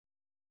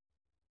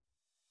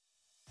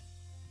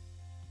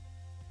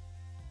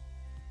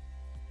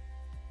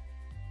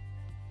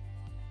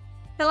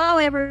Hello,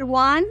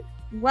 everyone.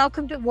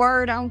 Welcome to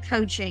Word on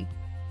Coaching.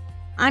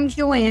 I'm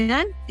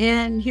Joanne,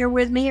 and here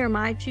with me are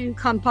my two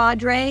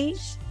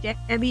compadres,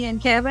 Debbie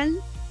and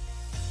Kevin.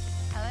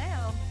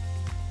 Hello.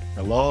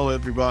 Hello,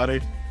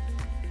 everybody.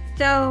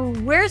 So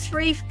we're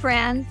three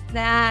friends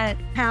that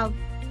have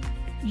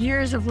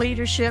years of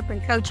leadership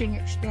and coaching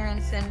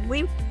experience, and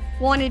we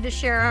wanted to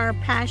share our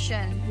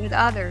passion with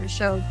others.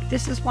 So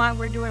this is why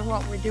we're doing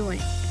what we're doing.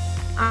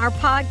 Our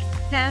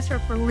podcasts are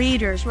for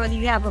leaders, whether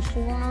you have a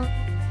former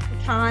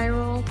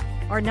title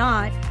or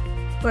not,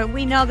 but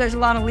we know there's a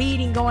lot of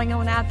leading going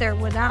on out there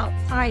without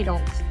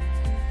titles.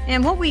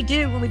 And what we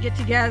do when we get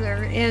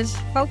together is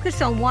focus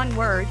on one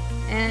word,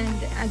 and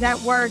that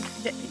word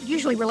that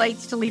usually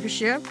relates to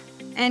leadership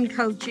and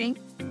coaching.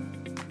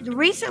 The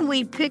reason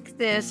we picked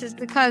this is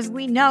because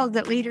we know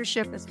that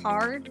leadership is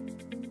hard,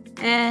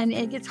 and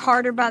it gets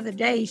harder by the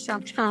day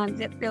sometimes,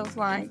 it feels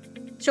like.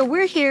 So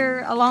we're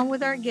here along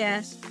with our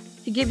guests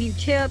to give you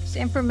tips,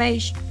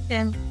 information,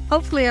 and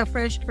hopefully a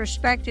fresh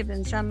perspective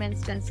in some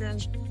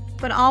instances,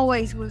 but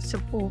always with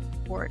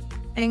support.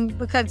 And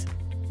because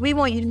we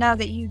want you to know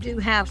that you do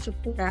have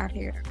support out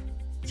here.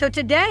 So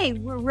today,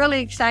 we're really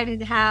excited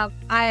to have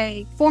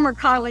a former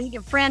colleague,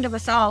 a friend of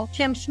us all,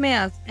 Tim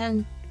Smith.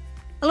 And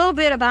a little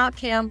bit about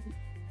Tim.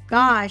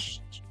 Gosh,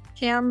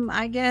 Tim,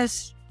 I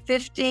guess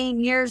 15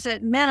 years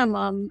at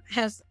minimum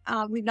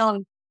we've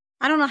known.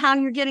 I don't know how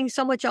you're getting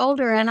so much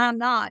older and I'm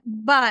not,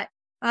 but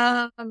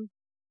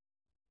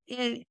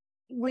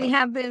we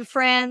have been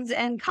friends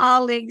and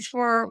colleagues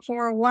for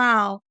a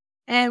while.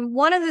 And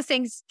one of the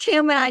things,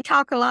 Tim and I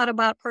talk a lot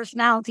about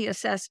personality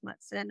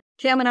assessments. And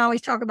Tim and I always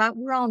talk about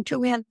we're on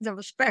two ends of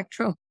a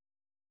spectrum.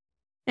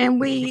 And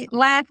we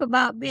laugh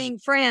about being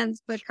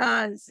friends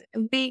because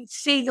we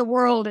see the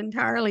world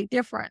entirely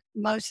different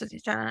most of the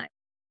time.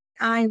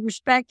 I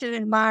respect and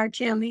admire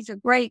Tim. He's a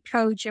great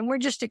coach. And we're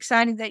just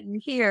excited that you're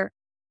here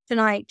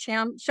tonight,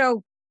 Tim.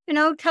 So,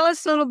 tell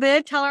us a little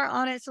bit, tell our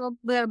audience a little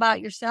bit about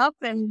yourself,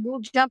 and we'll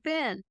jump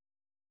in.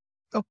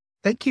 Oh,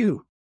 thank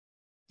you.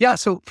 Yeah,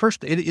 so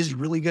first, it is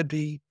really good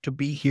to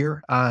be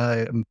here.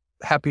 I'm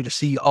happy to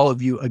see all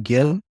of you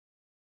again.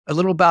 A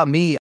little about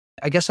me.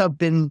 I guess I've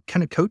been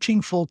kind of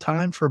coaching full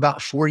time for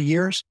about 4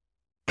 years.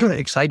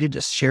 Excited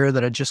to share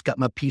that I just got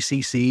my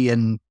PCC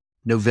in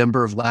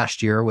November of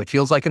last year, which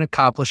feels like an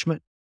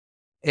accomplishment.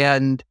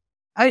 And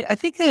I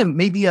think that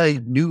maybe a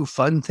new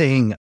fun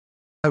thing,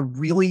 I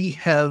really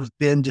have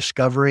been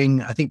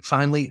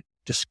finally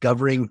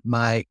discovering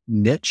my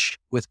niche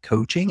with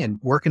coaching and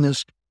working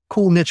this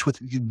cool niche with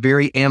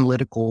very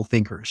analytical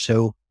thinkers.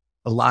 So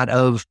a lot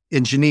of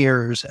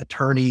engineers,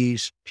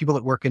 attorneys, people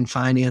that work in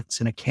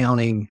finance and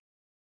accounting,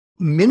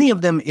 many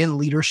of them in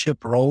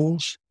leadership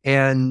roles.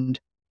 And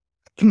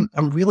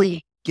I'm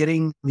really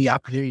getting the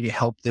opportunity to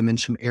help them in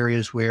some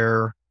areas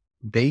where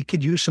they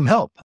could use some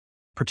help,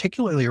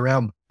 particularly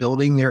around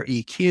building their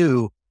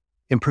EQ,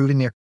 improving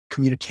their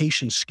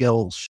communication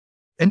skills,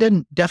 and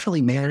then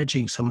definitely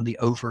managing some of the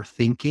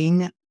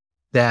overthinking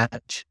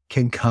that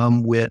can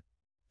come with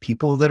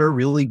people that are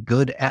really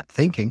good at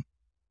thinking.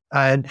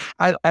 And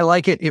I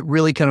like it. It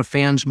really kind of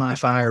fans my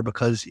fire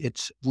because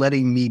it's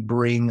letting me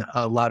bring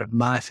a lot of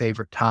my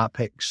favorite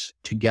topics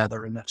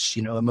together. And that's,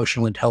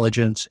 emotional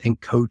intelligence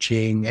and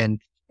coaching and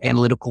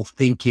analytical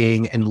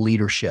thinking and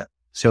leadership.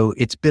 So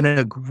it's been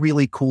a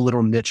really cool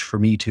little niche for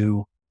me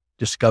to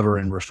discover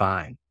and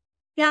refine.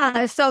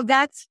 Yeah, so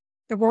that's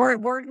the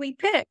word we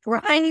picked,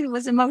 right?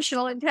 Was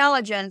emotional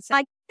intelligence.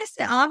 I guess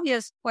the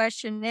obvious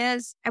question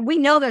is, and we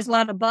know there's a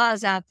lot of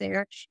buzz out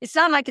there. It's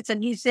not like it's a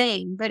new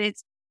thing, but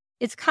it's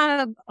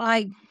kind of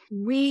like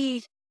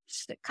we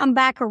come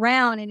back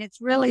around and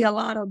it's really a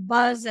lot of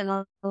buzz and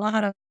a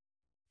lot of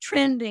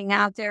trending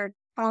out there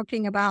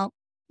talking about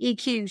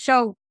EQ.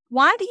 So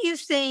why do you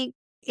think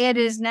it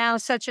is now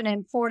such an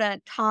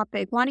important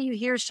topic? Why do you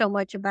hear so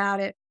much about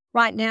it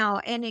right now?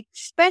 And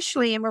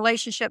especially in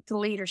relationship to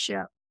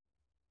leadership?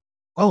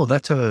 Oh,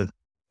 that's a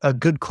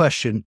good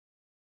question.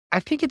 I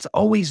think it's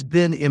always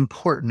been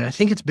important. I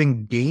think it's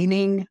been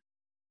gaining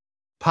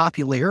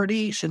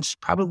popularity since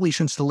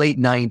the late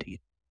 90s.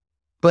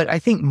 But I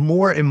think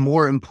more and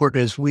more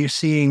important is we're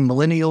seeing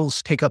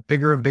millennials take up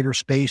bigger and bigger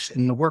space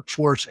in the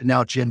workforce, and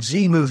now Gen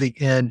Z moving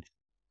in.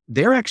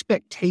 Their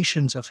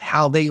expectations of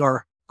how they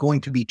are going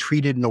to be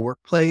treated in the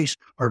workplace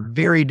are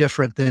very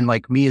different than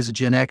like me as a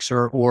Gen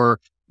Xer or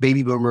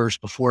baby boomers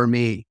before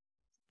me.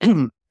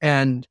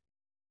 And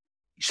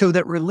so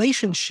that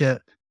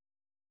relationship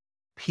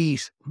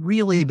piece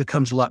really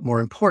becomes a lot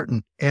more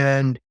important.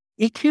 And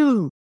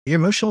EQ, your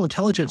emotional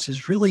intelligence,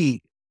 is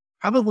really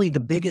probably the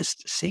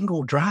biggest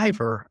single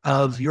driver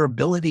of your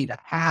ability to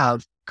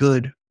have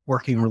good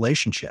working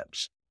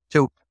relationships.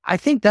 So I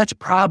think that's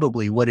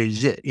probably what it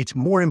is. It's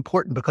more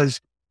important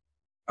because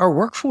our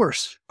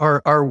workforce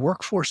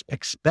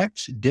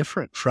expects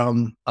different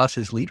from us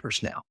as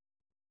leaders now.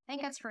 I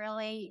think it's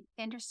really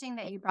interesting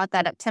that you brought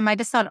that up, Tim. I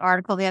just saw an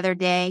article the other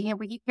day.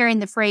 We keep hearing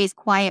the phrase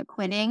quiet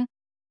quitting.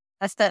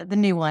 That's the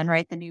new one,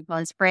 right? The new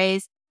buzz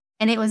phrase.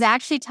 And it was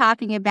actually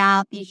talking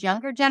about these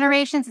younger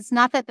generations. It's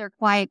not that they're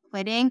quiet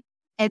quitting.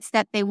 It's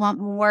that they want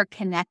more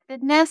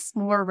connectedness,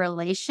 more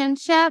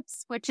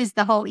relationships, which is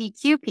the whole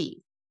EQ piece.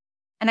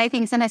 And I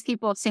think sometimes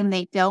people assume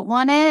they don't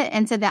want it.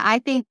 And so that I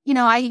think,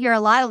 I hear a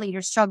lot of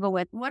leaders struggle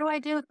with, what do I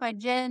do with my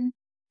Gen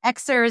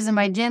Xers and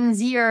my Gen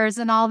Zers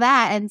and all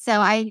that? And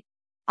so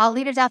all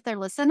leaders out there,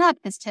 listen up,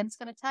 because Tim's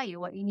going to tell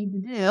you what you need to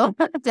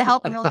do to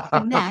help them really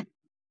connect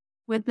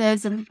with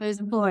those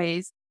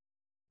employees.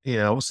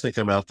 Yeah, I was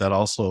thinking about that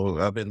also.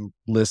 I've been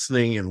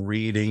listening and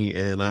reading,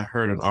 and I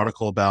heard an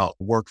article about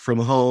work from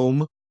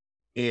home,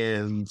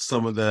 and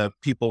some of the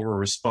people were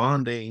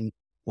responding,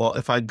 well,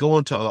 if I go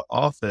into the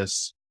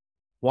office,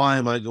 why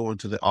am I going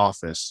to the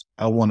office?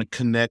 I want to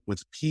connect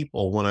with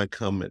people when I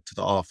come into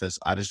the office.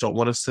 I just don't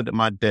want to sit at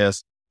my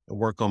desk and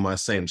work on my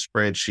same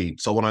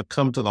spreadsheet. So when I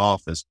come to the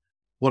office,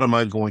 what am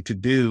I going to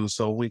do?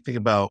 So when we think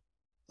about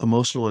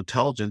emotional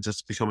intelligence,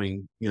 it's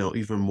becoming,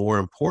 even more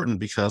important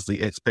because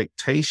the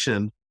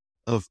expectation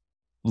of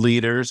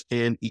leaders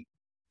and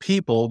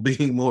people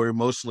being more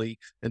emotionally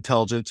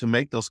intelligent to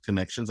make those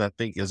connections, I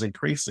think, is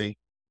increasing.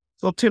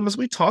 So Tim, as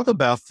we talk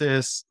about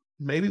this,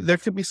 maybe there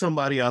could be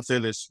somebody out there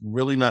that's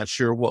really not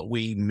sure what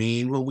we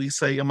mean when we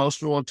say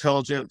emotional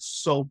intelligence.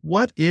 So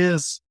what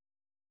is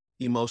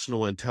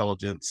emotional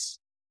intelligence?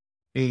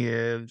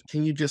 And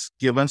can you just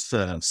give us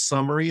a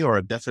summary or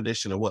a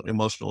definition of what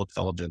emotional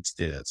intelligence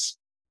is?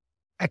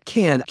 I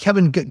can.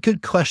 Kevin,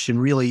 good question,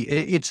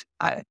 really.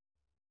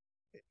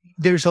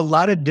 There's a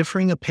lot of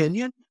differing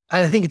opinion.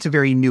 I think it's a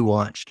very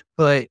nuanced,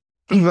 but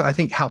I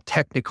think how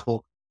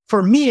technical.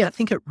 For me, I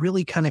think it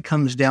really kind of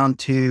comes down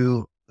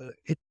to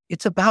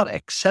it's about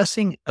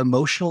accessing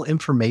emotional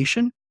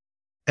information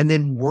and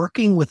then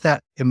working with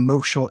that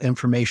emotional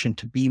information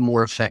to be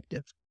more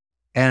effective.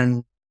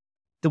 And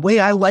the way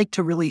I like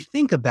to really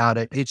think about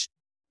it, it's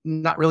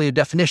not really a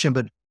definition,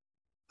 but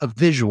a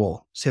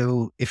visual.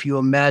 So if you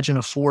imagine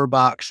a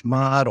 4-box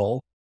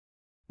model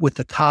with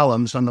the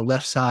columns, on the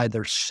left side,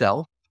 there's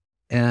self,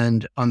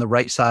 and on the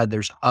right side,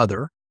 there's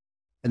other.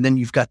 And then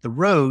you've got the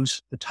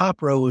rows. The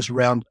top row is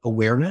around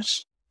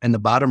awareness and the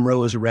bottom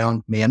row is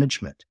around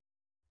management.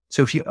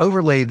 So if you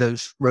overlay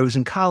those rows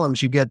and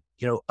columns, you get,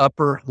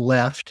 upper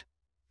left,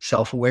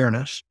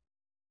 self-awareness.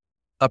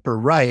 Upper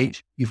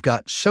right, you've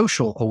got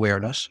social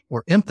awareness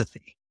or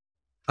empathy.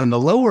 On the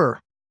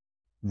lower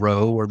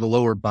row or the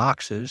lower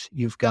boxes,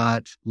 you've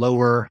got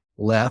lower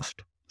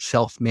left,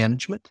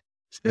 self-management.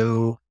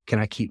 So can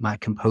I keep my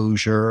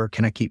composure?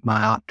 Can I keep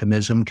my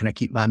optimism? Can I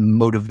keep my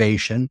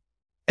motivation?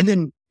 And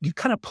then you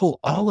kind of pull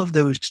all of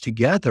those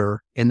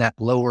together in that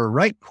lower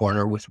right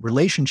corner with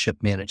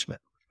relationship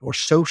management or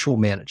social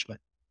management.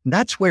 And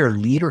that's where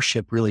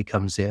leadership really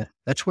comes in.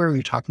 That's where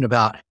you're talking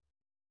about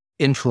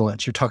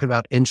influence. You're talking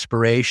about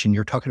inspiration.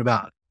 You're talking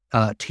about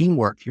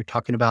teamwork. You're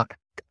talking about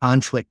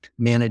conflict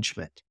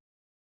management.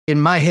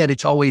 In my head,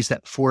 it's always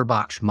that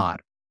 4-box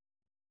model.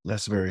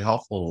 That's very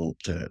helpful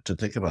to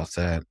think about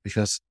that,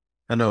 because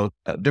I know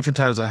at different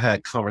times I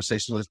had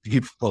conversations with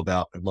people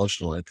about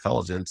emotional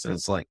intelligence, and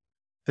it's like,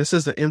 this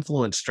is an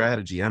influence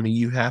strategy. I mean,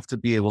 you have to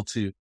be able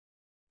to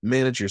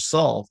manage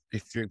yourself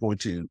if you're going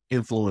to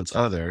influence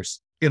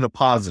others in a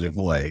positive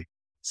way.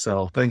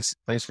 So thanks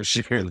for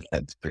sharing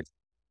that.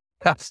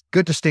 That's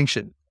good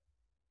distinction.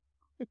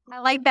 I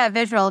like that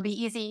visual. It'll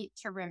be easy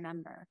to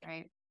remember,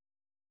 right?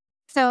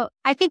 So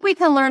I think we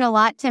can learn a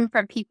lot, Tim,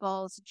 from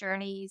people's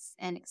journeys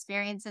and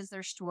experiences,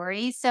 their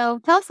stories. So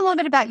tell us a little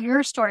bit about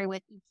your story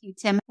with EQ,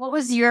 Tim. What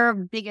was your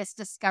biggest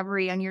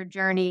discovery on your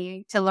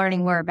journey to learning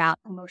more about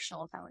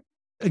emotional intelligence?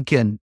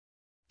 Again,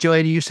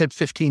 Joanna, you said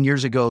 15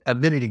 years ago, a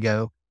minute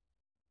ago.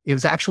 It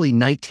was actually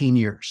 19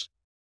 years.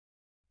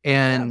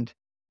 And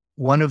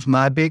one of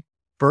my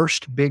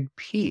first big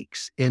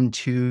peaks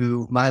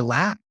into my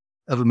lack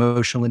of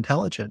emotional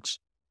intelligence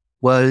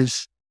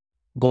was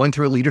going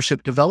through a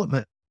leadership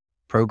development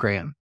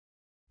program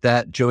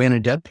that Joanna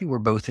and Debbie were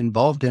both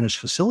involved in as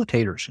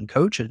facilitators and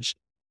coaches.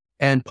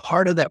 And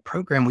part of that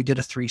program, we did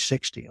a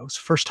 360. It was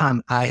the first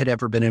time I had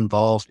ever been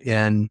involved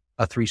in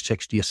a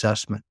 360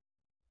 assessment.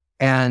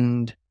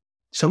 And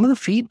some of the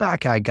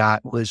feedback I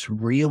got was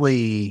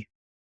really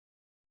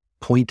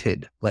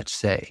pointed, let's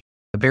say,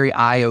 very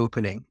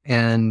eye-opening.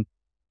 And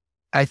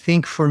I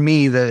think for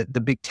me, the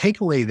big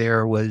takeaway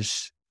there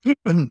was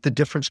the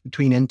difference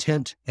between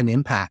intent and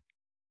impact.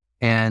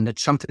 And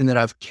it's something that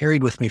I've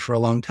carried with me for a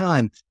long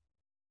time.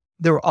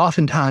 There were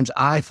oftentimes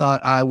I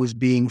thought I was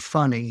being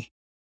funny.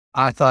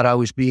 I thought I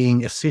was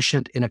being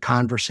efficient in a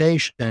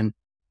conversation. And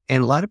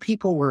a lot of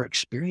people were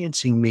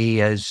experiencing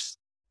me as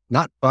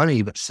not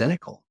funny, but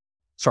cynical,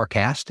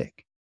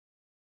 sarcastic,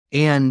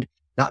 and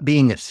not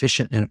being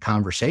efficient in a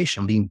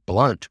conversation, being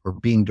blunt or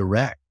being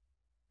direct.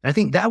 And I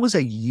think that was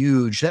a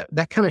huge,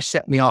 that kind of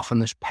set me off on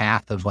this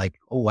path of like,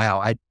 oh, wow,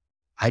 I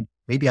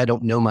maybe I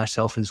don't know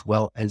myself as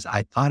well as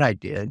I thought I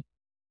did.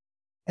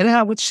 And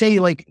I would say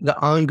like the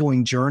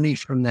ongoing journey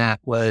from that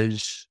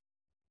was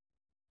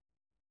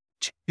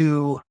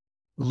to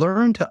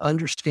learn to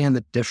understand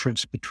the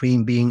difference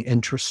between being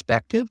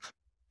introspective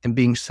and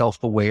being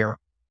self-aware,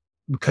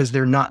 because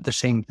they're not the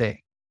same thing.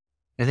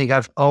 I think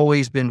I've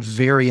always been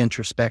very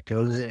introspective.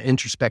 I was an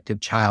introspective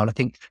child. I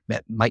think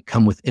that might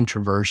come with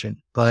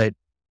introversion, but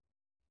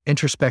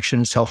introspection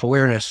and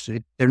self-awareness,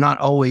 they don't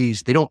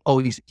always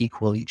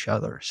equal each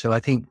other. So I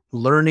think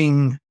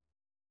learning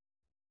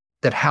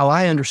that how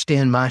I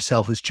understand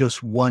myself is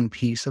just one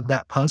piece of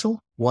that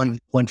puzzle, one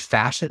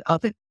facet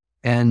of it,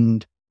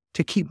 and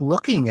to keep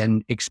looking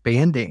and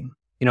expanding,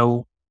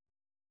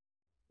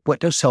 what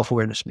does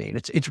self-awareness mean?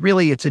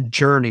 It's a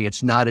journey.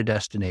 It's not a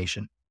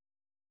destination.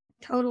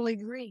 Totally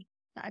agree.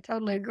 I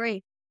totally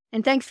agree.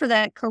 And thanks for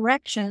that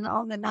correction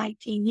on the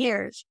 19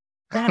 years.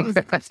 That was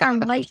our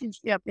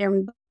relationship.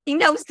 He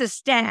knows the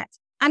stats.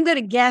 I'm good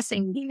at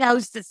guessing. He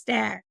knows the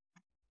stats.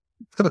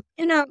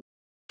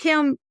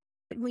 Kim,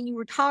 when you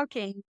were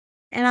talking,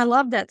 and I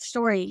love that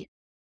story,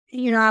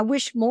 I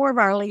wish more of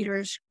our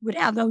leaders would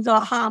have those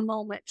aha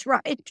moments,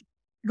 right?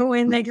 Go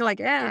in, they're like,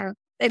 yeah,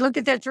 they look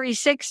at their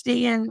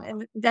 360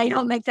 and they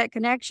don't make that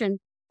connection.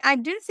 I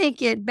do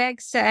think it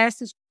begs to ask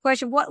this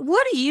question.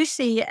 What do you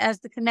see as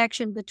the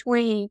connection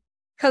between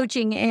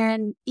coaching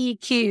and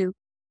EQ?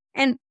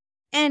 And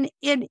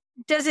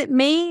does it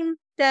mean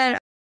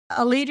that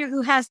a leader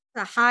who has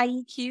a high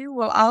EQ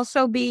will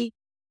also be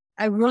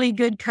a really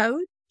good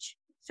coach?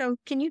 So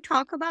can you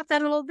talk about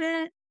that a little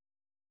bit?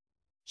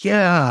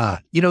 Yeah.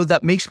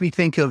 That makes me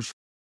think of,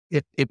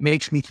 it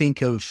makes me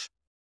think of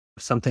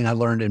something I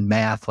learned in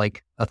math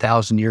like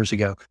 1,000 years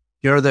ago.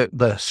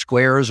 The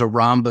square is a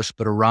rhombus,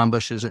 but a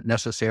rhombus isn't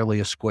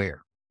necessarily a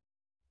square.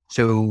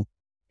 So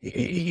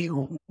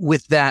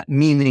with that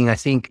meaning, I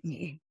think,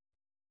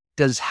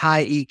 does a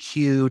high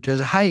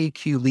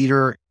EQ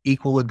leader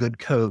equal a good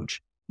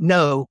coach?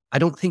 No, I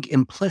don't think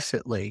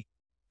implicitly,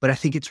 but I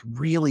think it's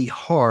really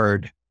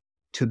hard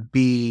to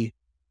be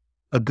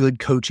a good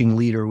coaching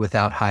leader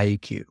without high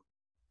EQ.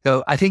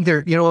 So I think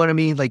you know what I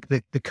mean? Like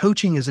the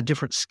coaching is a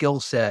different skill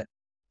set,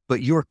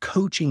 but your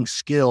coaching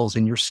skills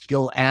and your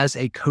skill as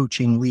a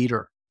coaching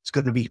leader is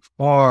going to be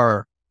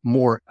far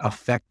more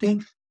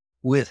effective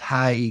with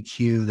high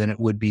EQ than it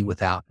would be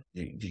without.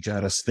 You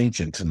got us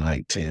thinking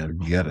tonight,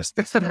 Tim. You got us.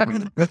 Tim's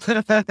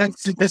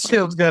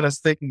got us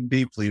thinking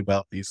deeply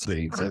about these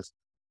things.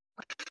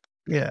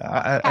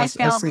 I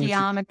failed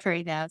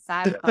geometry though,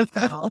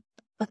 so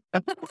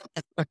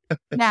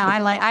no,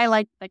 I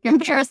like the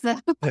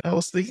comparison. I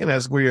was thinking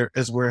as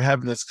we're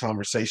having this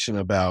conversation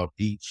about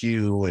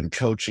EQ and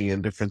coaching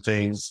and different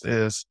things,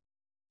 is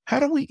how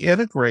do we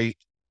integrate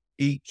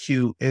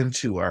EQ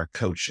into our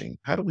coaching?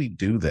 How do we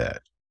do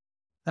that?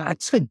 That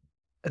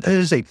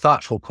is a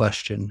thoughtful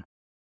question.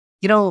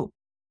 There's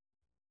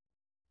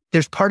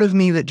part of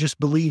me that just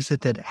believes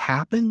that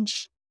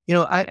happens.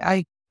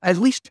 I at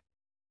least.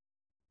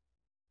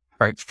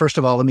 All right. First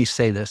of all, let me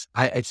say this.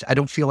 I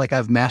don't feel like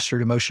I've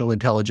mastered emotional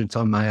intelligence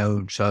on my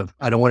own, so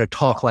I don't want to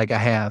talk like I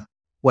have.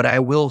 What I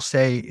will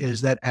say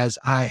is that as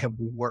I have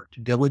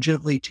worked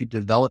diligently to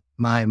develop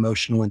my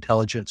emotional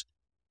intelligence,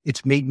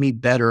 it's made me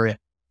better at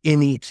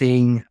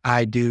anything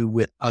I do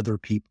with other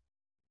people,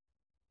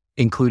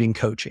 including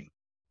coaching.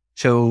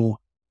 So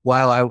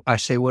while I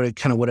say what I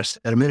said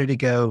a minute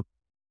ago,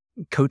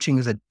 coaching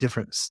is a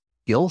different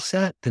skill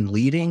set than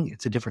leading.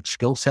 It's a different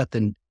skill set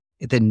than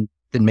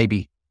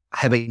maybe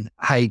having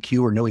high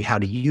EQ or knowing how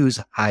to use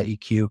high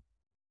EQ.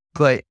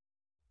 But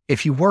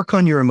if you work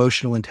on your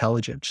emotional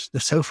intelligence, the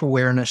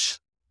self-awareness,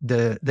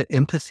 the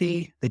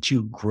empathy that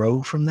you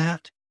grow from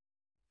that,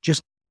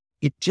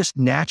 it just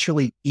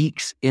naturally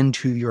ekes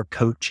into your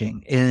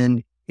coaching,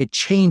 and it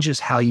changes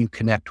how you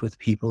connect with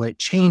people. It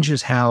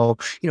changes how,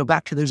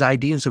 back to those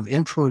ideas of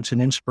influence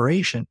and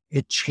inspiration,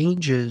 it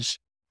changes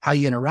how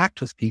you interact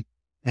with people.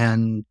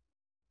 And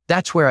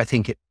that's where I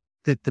think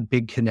that the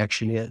big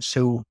connection is.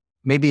 So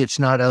maybe it's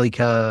not like,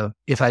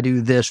 if I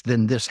do this,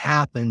 then this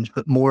happens,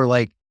 but more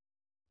like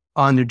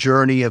on the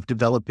journey of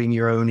developing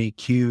your own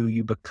EQ,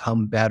 you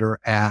become better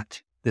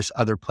at this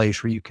other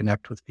place where you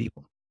connect with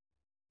people.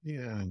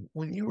 Yeah.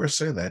 When you were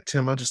saying that,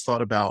 Tim, I just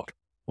thought about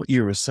what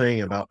you were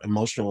saying about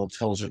emotional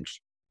intelligence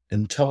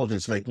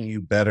making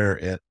you better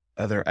at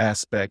other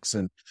aspects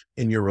and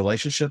in your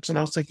relationships. And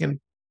I was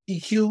thinking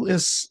EQ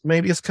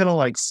it's kind of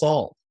like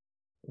salt.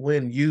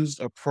 When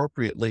used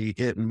appropriately,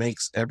 it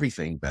makes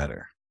everything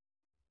better.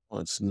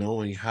 Well, it's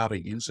knowing how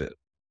to use it.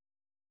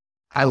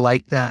 I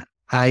like that.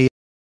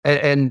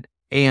 And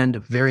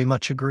very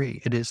much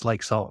agree. It is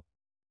like salt.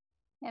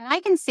 And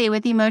I can see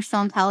with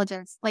emotional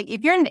intelligence, like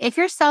if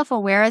you're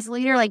self-aware as a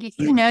leader, like if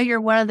you know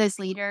you're one of those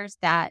leaders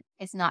that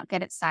is not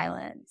good at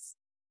silence,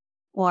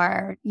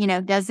 or,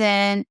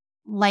 doesn't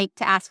like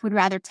to ask, would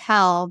rather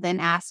tell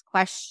than ask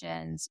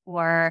questions,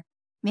 or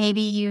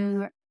maybe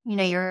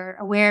you're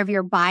aware of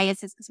your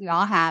biases because we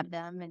all have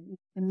them and you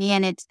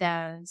manage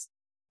those.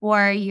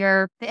 Or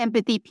the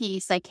empathy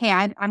piece, like, hey,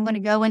 I'm going to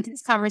go into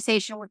this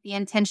conversation with the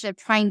intention of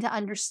trying to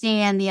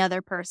understand the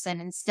other person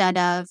instead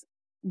of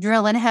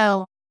drilling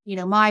home,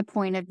 my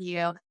point of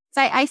view.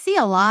 So I see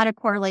a lot of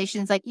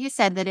correlations, like you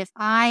said, that if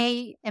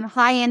I am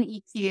high in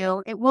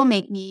EQ, it will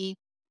make me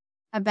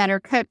a better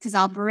coach because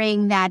I'll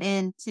bring that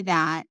into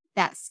that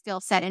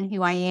skill set and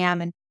who I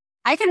am. And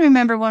I can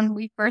remember when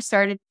we first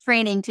started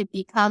training to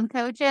become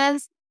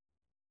coaches,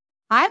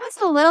 I was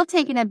a little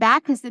taken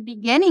aback because the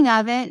beginning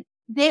of it,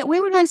 we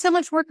were doing so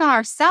much work on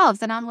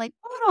ourselves. And I'm like,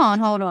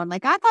 hold on.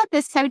 Like, I thought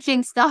this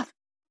coaching stuff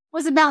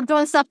was about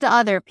doing stuff to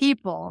other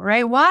people,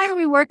 right? Why are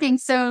we spending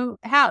so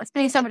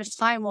much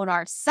time on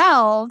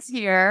ourselves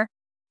here?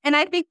 And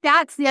I think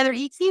that's the other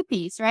EQ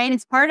piece, right?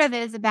 It's part of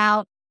it is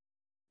about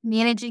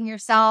managing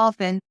yourself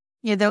and,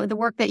 the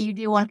work that you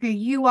do on who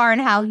you are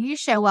and how you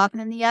show up. And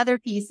then the other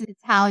piece is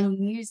how you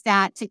use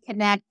that to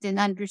connect and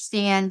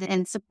understand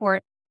and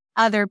support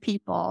other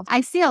people.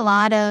 I see a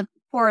lot of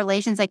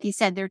correlations. Like you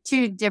said, they're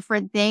two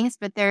different things,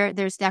 but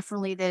there's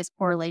definitely those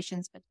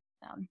correlations between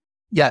them.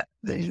 Yeah.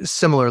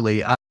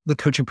 Similarly, the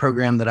coaching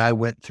program that I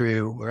went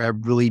through where I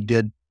really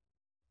did,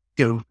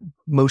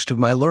 most of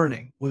my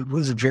learning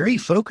was very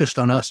focused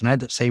on us. And I had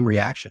the same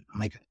reaction. I'm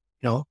like,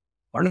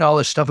 learning all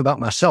this stuff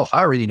about myself. I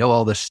already know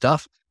all this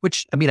stuff,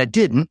 which, I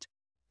didn't,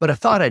 but I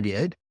thought I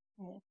did.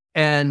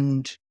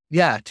 And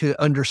to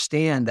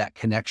understand that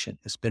connection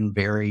has been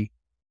very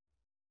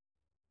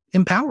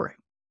empowering.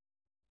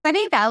 I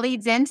think that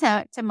leads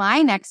into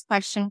my next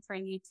question for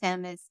you,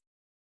 Tim, is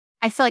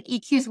I feel like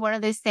EQ is one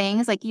of those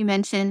things, like you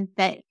mentioned,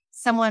 that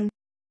someone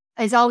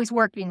is always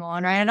working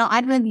on, right?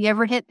 I don't know if you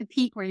ever hit the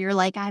peak where you're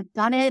like, I've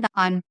done it.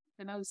 I'm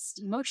the most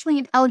emotionally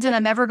intelligent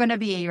I'm ever going to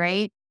be,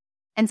 right?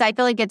 And so I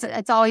feel like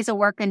it's always a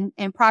work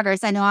in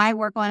progress. I know I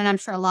work on it. I'm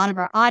sure a lot of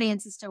our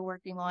audience is still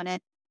working on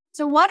it.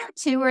 So what are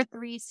 2 or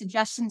 3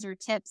 suggestions or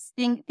tips,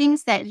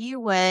 things that you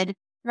would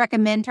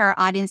recommend to our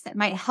audience that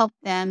might help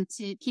them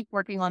to keep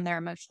working on their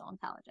emotional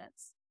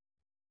intelligence?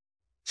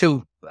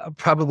 So I'll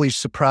probably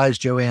surprise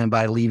Joanne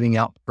by leaving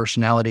out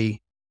personality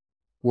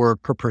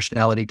work or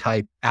personality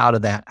type out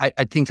of that. I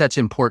think that's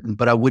important,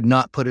 but I would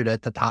not put it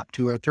at the top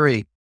 2 or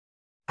 3.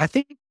 I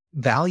think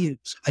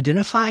values,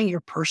 identifying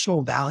your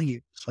personal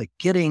values, like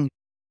getting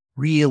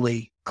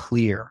really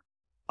clear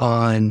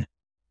on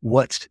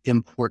what's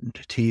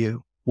important to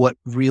you, what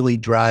really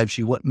drives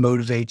you, what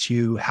motivates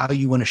you, how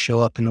you want to show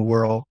up in the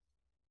world.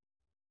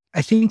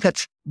 I think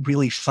that's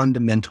really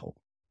fundamental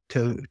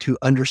to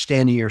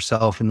understanding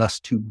yourself and thus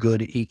to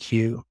good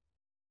EQ.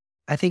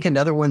 I think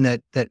another one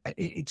that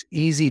it's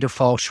easy to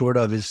fall short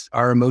of is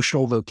our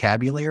emotional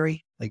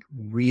vocabulary, like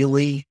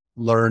really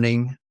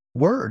learning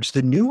words,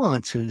 the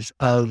nuances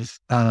of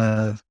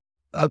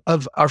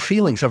our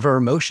feelings, of our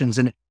emotions.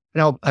 And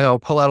I'll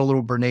pull out a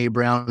little Brene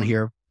Brown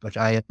here, which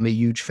I am a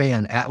huge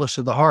fan, Atlas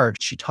of the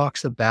Heart. She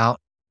talks about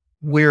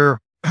we're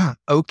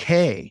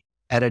okay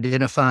at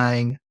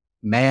identifying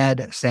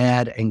mad,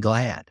 sad, and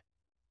glad.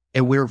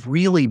 And we're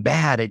really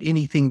bad at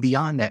anything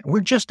beyond that.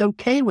 We're just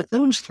okay with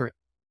those 3.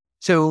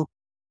 So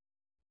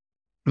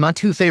my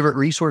 2 favorite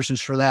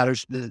resources for that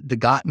is the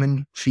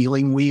Gottman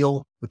Feeling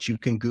Wheel, which you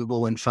can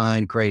Google and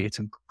find. Great. It's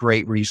a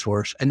great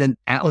resource. And then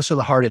Atlas of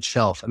the Heart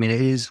itself. It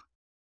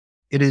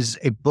is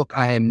a book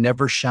I am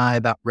never shy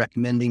about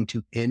recommending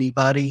to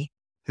anybody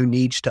who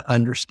needs to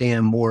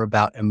understand more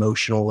about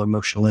emotional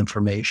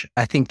information.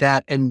 I think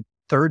that, and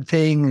third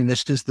thing, and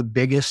this is the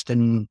biggest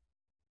and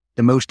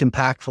the most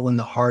impactful and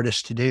the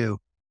hardest to do,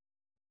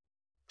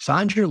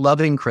 find your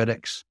loving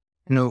critics.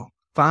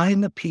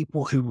 Find the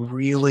people who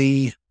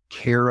really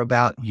care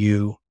about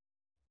you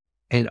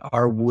and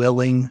are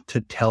willing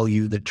to tell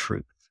you the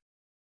truth.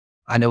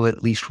 I know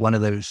at least one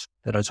of those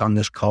that is on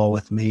this call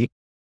with me.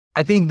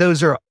 I think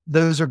those are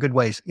good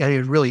ways.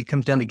 It really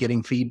comes down to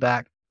getting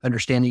feedback,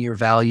 understanding your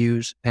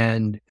values,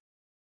 and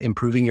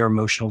improving your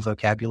emotional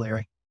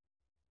vocabulary.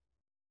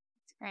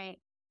 That's great.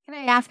 Can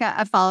I ask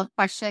a follow-up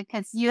question?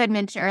 Because you had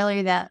mentioned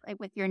earlier that, like,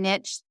 with your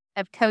niche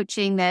of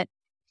coaching, that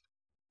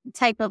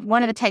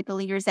one of the type of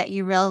leaders that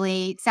you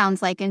really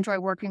sounds like enjoy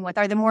working with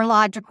are the more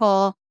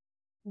logical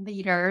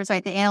leaders,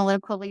 right? The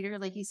analytical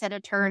leaders, like you said,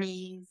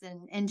 attorneys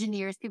and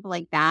engineers, people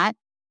like that.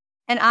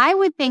 And I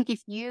would think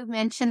if you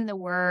mentioned the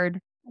word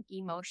like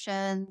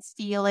emotions,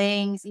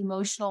 feelings,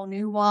 emotional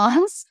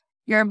nuance,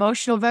 your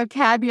emotional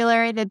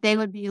vocabulary, that they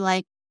would be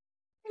like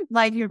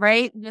you're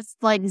right, just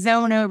like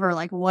zone over,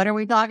 like, what are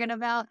we talking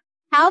about?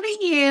 How do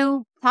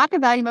you talk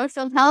about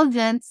emotional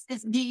intelligence?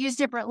 Do you use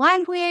different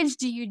language?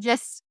 Do you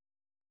just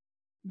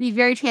be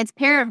very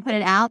transparent and put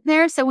it out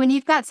there? So when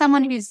you've got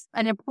someone who's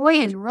an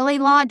employee who's really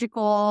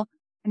logical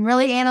and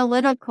really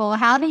analytical,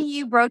 how do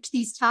you broach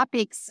these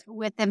topics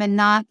with them and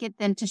not get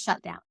them to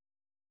shut down?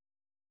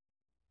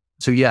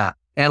 So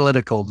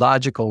analytical,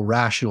 logical,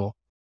 rational.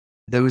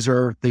 Those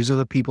are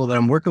the people that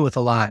I'm working with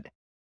a lot.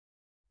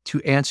 To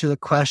answer the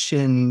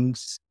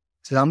questions,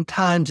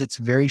 sometimes it's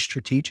very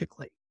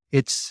strategically.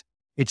 It's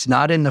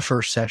not in the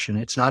first session.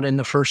 It's not in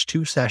the first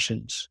 2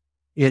 sessions.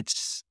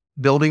 It's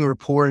building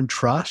rapport and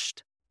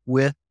trust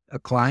with a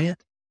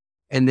client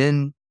and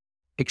then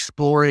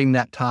exploring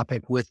that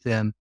topic with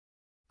them.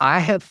 I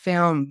have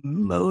found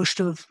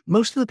most of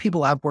the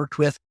people I've worked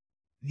with,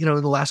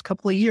 the last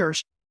couple of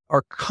years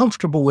are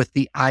comfortable with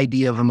the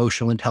idea of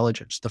emotional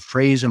intelligence, the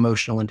phrase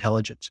emotional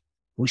intelligence.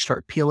 We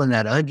start peeling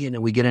that onion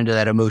and we get into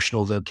that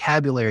emotional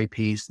vocabulary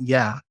piece.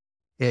 Yeah,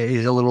 it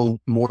is a little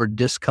more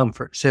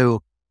discomfort.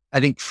 So I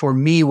think for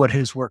me, what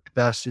has worked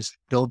best is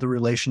build the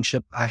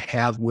relationship I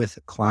have with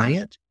a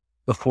client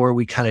before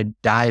we kind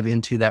of dive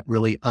into that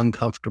really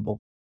uncomfortable.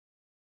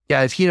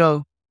 Yeah, if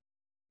you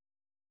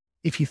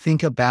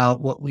think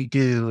about what we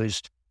do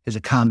is a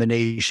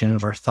combination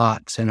of our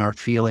thoughts and our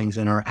feelings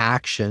and our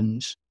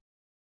actions,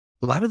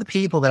 a lot of the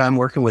people that I'm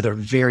working with are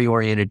very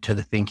oriented to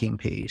the thinking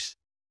piece,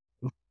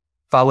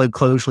 followed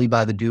closely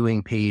by the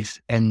doing piece,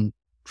 and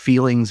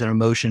feelings and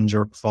emotions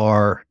are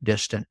far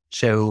distant.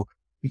 So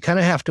you kind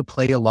of have to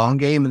play a long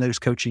game in those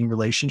coaching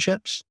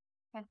relationships.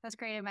 That's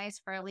great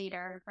advice for a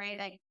leader,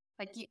 right?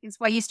 It's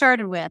what you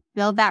started with.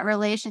 Build that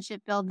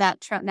relationship, build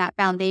that that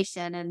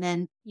foundation, and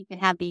then you can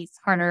have these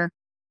harder,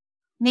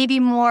 maybe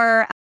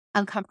more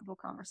uncomfortable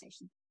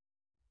conversations.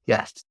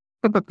 Yes.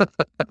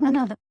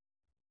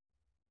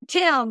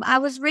 Tim, I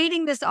was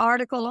reading this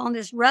article on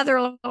this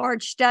rather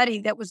large study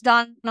that was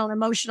done on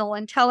emotional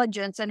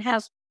intelligence and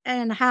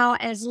how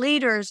as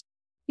leaders,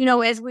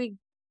 as we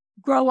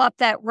grow up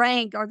that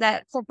rank or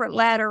that corporate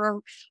ladder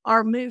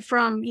or move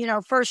from,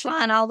 first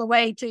line all the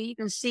way to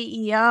even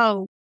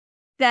CEO,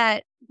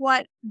 that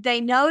what they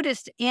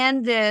noticed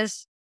in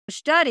this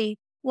study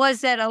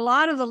was that a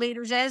lot of the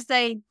leaders, as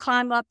they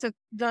climb up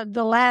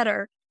the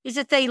ladder, is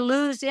that they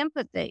lose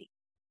empathy.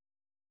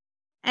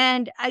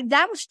 And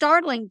that was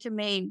startling to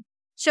me.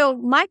 So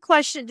my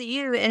question to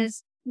you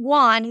is,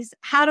 one, is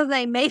how do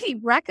they maybe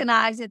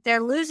recognize that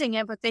they're losing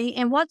empathy?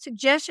 And what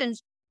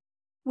suggestions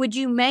would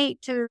you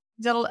make to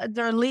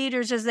their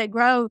leaders as they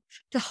grow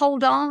to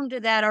hold on to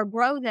that or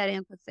grow that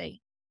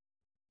empathy?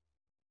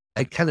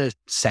 It kind of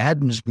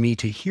saddens me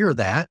to hear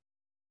that.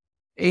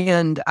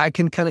 And I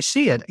can kind of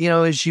see it,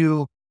 as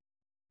you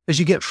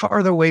get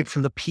farther away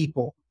from the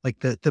people, like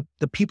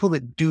the people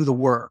that do the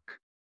work,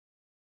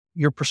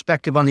 your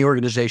perspective on the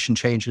organization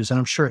changes. And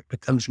I'm sure it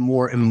becomes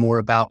more and more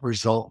about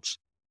results.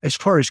 As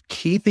far as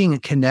keeping a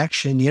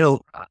connection,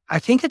 I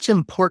think it's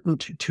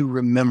important to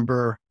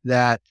remember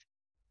that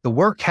the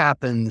work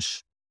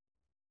happens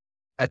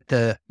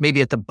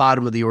maybe at the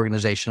bottom of the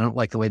organization. I don't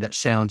like the way that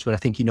sounds, but I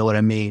think you know what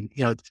I mean.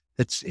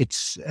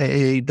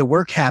 The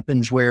work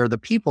happens where the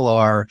people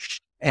are,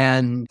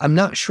 and I'm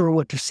not sure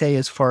what to say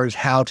as far as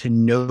how to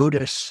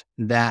notice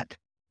that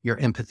your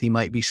empathy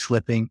might be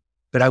slipping,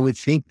 but I would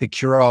think the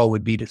cure-all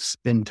would be to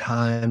spend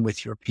time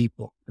with your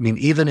people. I mean,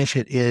 even if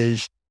it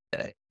is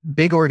a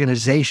big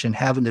organization,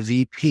 having the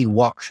VP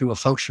walk through a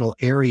functional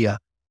area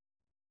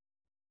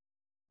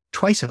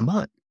twice a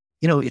month.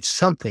 It's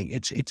something.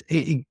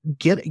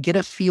 Get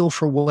a feel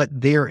for what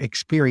they're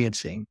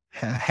experiencing.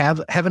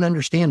 Have an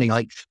understanding.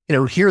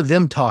 Hear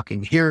them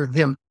talking. Hear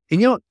them, and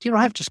you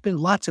don't have to spend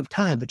lots of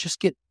time, but just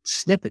get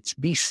snippets.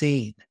 Be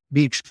seen.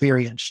 Be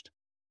experienced.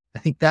 I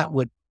think I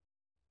would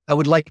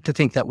like to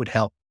think that would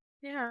help.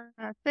 Yeah,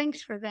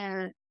 thanks for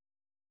that.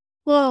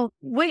 Well,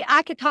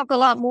 I could talk a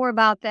lot more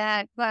about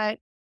that, but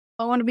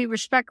I want to be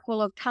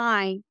respectful of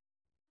time.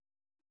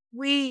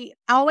 We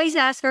always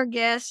ask our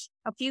guests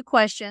a few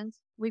questions.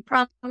 We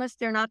promise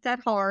they're not that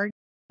hard.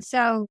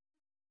 So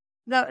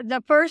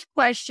the first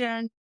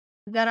question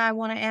that I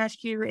want to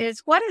ask you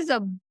is, what is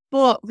a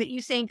book that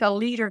you think a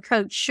leader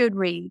coach should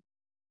read?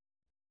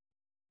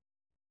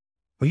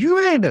 Well,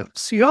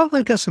 y'all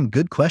have got some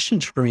good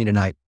questions for me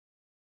tonight.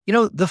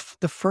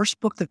 The first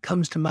book that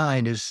comes to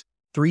mind is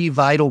 3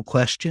 Vital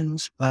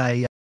Questions by,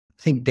 I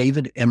think,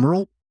 David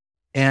Emerald.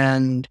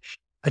 And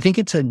I think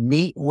it's a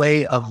neat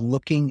way of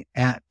looking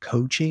at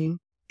coaching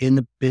in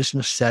the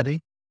business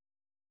setting.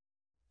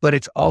 But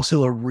it's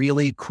also a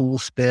really cool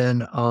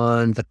spin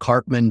on the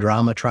Karpman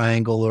drama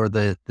triangle, or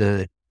the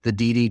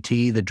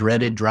DDT, the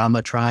dreaded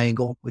drama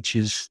triangle, which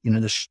is,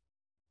 this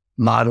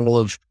model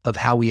of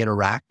how we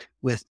interact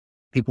with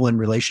people in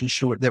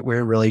relationship that we're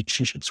in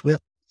relationships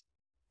with.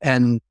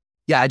 And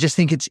yeah, I just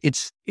think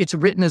it's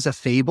written as a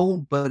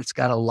fable, but it's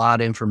got a lot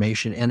of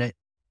information in it.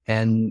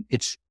 And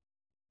it's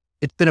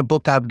been a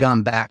book I've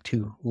gone back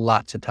to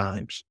lots of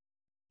times.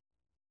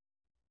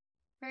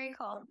 Very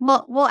cool.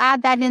 We'll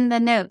add that in the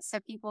notes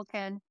so people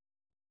can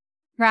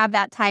grab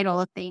that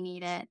title if they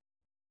need it.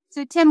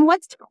 So Tim,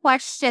 what's the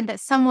question that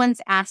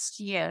someone's asked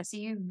you? So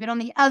you've been on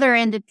the other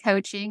end of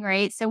coaching,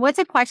 right? So what's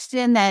a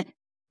question that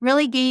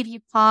really gave you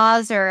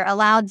pause or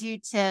allowed you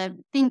to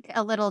think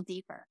a little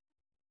deeper?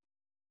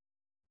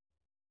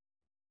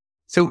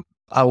 So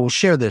I will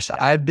share this.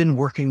 I've been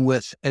working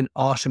with an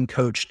awesome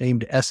coach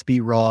named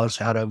SB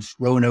Ross out of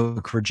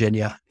Roanoke,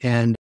 Virginia.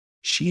 And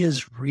she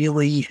is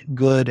really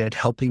good at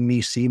helping me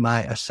see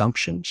my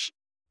assumptions.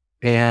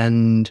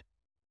 And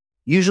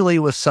usually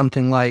with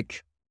something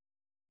like,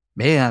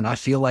 man, I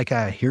feel like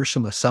I hear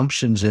some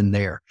assumptions in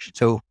there.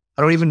 So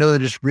I don't even know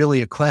that it's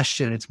really a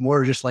question. It's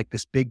more just like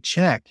this big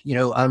check.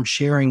 I'm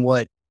sharing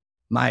what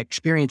my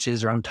experience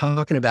is, or I'm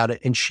talking about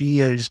it. And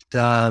she is,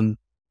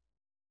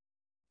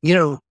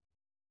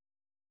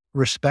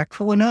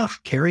 respectful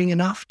enough, caring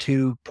enough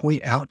to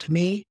point out to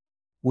me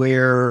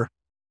where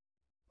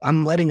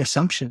I'm letting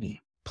assumption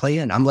play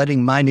in. I'm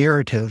letting my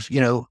narrative,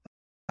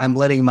 I'm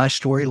letting my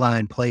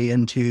storyline play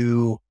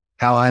into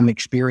how I'm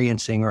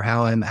experiencing or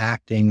how I'm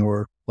acting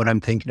or what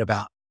I'm thinking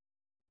about.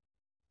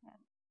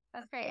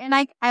 Perfect.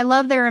 And I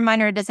love the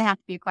reminder. It doesn't have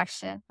to be a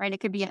question, right? It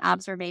could be an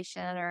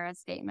observation or a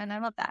statement. I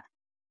love that.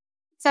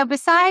 So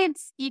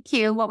besides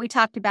EQ, what we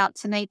talked about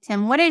tonight,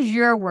 Tim, what is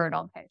your word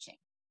on coaching?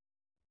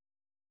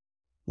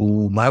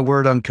 Ooh, my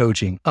word on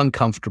coaching,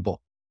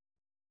 uncomfortable.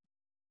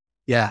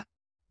 Yeah.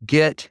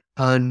 Get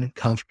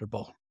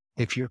uncomfortable.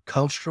 If you're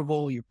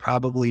comfortable, you're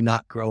probably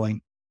not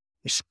growing,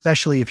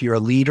 especially if you're a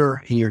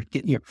leader and you're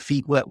getting your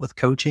feet wet with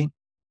coaching.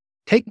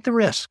 Take the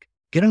risk.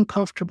 Get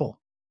uncomfortable.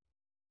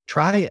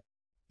 Try it.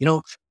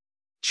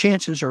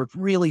 Chances are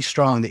really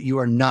strong that you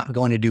are not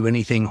going to do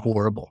anything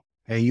horrible.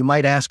 Okay? You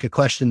might ask a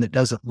question that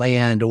doesn't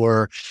land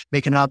or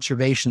make an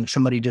observation that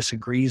somebody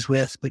disagrees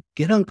with, but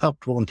get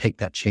uncomfortable and take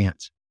that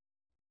chance.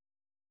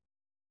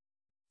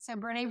 So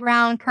Brene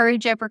Brown,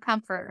 courage over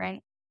comfort,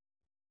 right?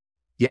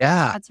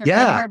 Yeah. That's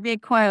her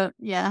big quote.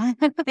 Yeah.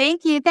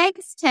 Thank you.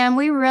 Thanks, Tim.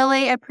 We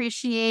really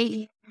appreciate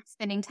you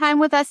spending time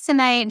with us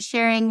tonight and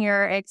sharing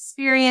your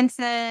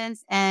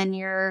experiences and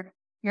your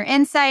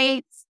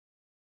insights,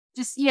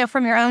 just,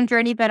 from your own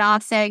journey, but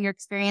also your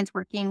experience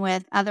working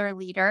with other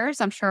leaders.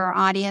 I'm sure our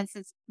audience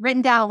has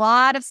written down a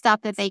lot of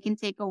stuff that they can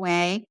take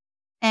away.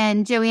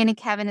 And Joanne and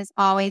Kevin, it's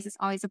always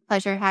a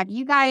pleasure to have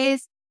you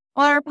guys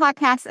on our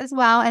podcast as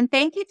well. And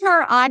thank you to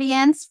our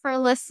audience for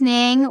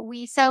listening.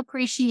 We so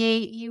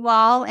appreciate you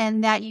all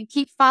and that you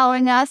keep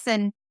following us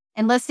and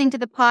listening to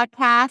the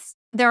podcast.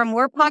 There are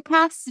more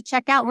podcasts to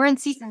check out. We're in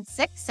season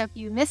 6. So if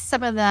you missed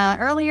some of the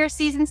earlier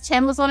seasons,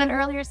 Tim was on an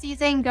earlier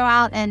season, go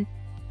out and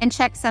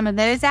check some of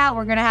those out.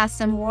 We're going to have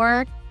some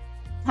more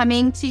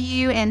coming to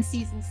you in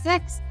season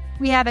 6.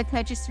 We have a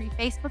Coaches 3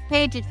 Facebook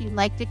page if you'd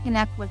like to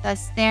connect with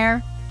us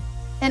there.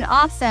 And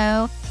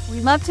also,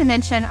 we love to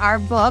mention our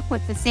book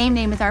with the same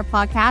name as our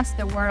podcast,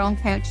 The Word on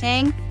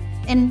Coaching.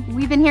 And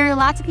we've been hearing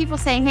lots of people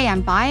saying, hey,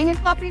 I'm buying a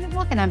copy of the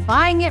book and I'm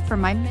buying it for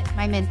my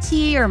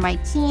mentee or my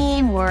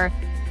team or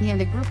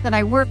the group that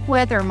I work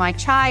with or my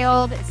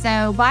child.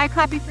 So buy a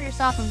copy for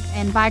yourself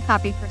and buy a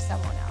copy for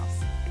someone else.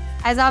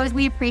 As always,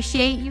 we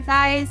appreciate you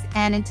guys.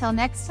 And until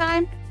next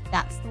time,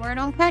 that's The Word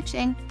on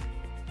Coaching.